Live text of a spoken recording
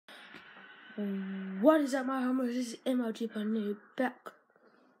What is up, my homies? This is MLG Bunny back.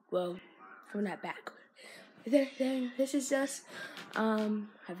 Well, I'm not back. This is just a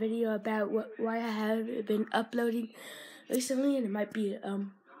video about why I haven't been uploading recently, and it might be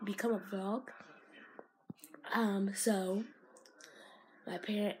become a vlog. So my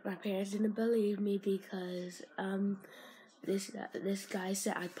parents didn't believe me because this guy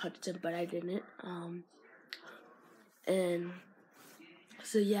said I punched him, but I didn't. And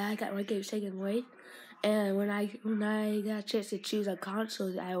so yeah, I got my games taken away, and when I got a chance to choose a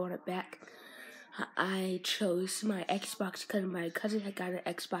console that I wanted back, I chose my Xbox because my cousin had got an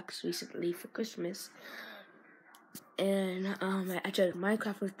Xbox recently for Christmas, and I chose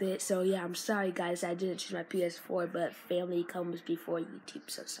Minecraft with it. So yeah, I'm sorry guys, I didn't choose my PS4, but family comes before YouTube,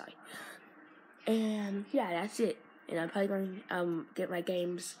 so sorry. And yeah, that's it. And I'm probably going to get my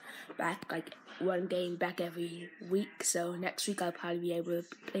games back, like one game back every week. So next week I'll probably be able to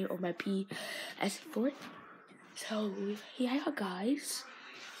play on my PS4. So yeah, guys,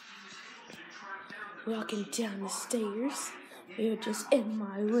 walking down the stairs. We're just in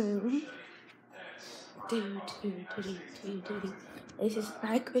my room. This is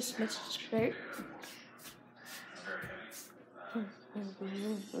my Christmas shirt.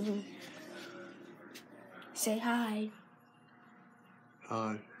 Say hi.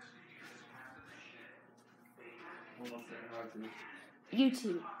 Hi.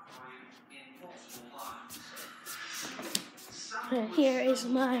 YouTube. And here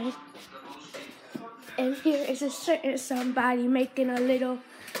is a certain somebody making a little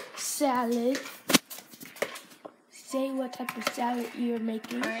salad. Say what type of salad you're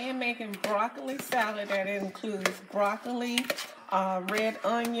making. I am making broccoli salad that includes broccoli, red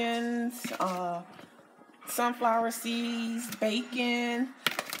onions, sunflower seeds, bacon,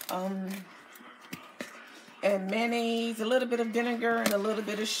 and mayonnaise, a little bit of vinegar, and a little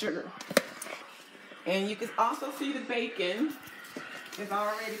bit of sugar. And you can also see the bacon is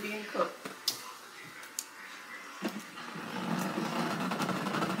already being cooked.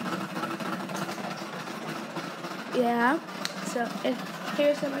 Yeah, so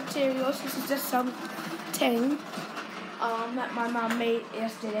here's the materials. This is just something that my mom made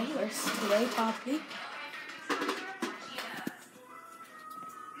yesterday, or today probably.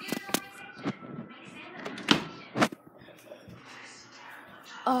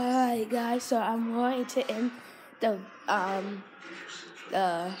 Alright guys, so I'm going to end the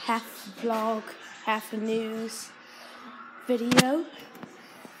half vlog, half news video,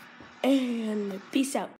 and peace out.